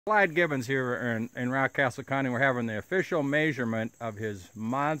Clyde Gibbons here in Rockcastle County. We're having the official measurement of his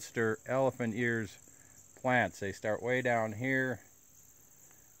monster elephant ears plants. They start way down here,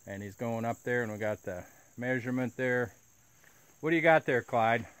 and he's going up there, and we got the measurement there. What do you got there,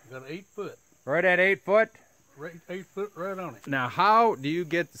 Clyde? Got 8 foot. Right at 8 foot? Right, 8 foot right on it. Now, how do you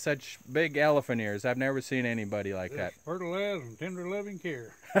get such big elephant ears? I've never seen anybody like that. Fertilized and tender loving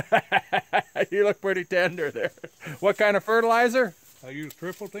care. You look pretty tender there. What kind of fertilizer? I use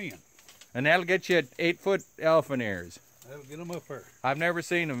triple 10. And that'll get you 8 foot elephant ears. That'll get them up there. I've never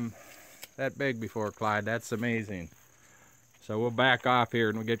seen them that big before, Clyde. That's amazing. So we'll back off here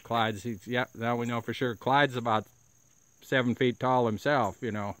and we'll get Clyde's. Yep, now we know for sure. Clyde's about 7 feet tall himself,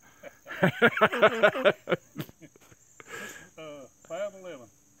 you know. 5'11".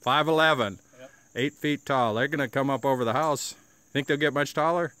 5'11". Yep. 8 feet tall. They're going to come up over the house. Think they'll get much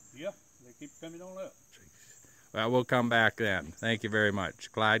taller? Yeah, they keep coming on up. Well, we'll come back then. Thank you very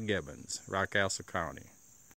much. Clyde Gibbons, Rockcastle County.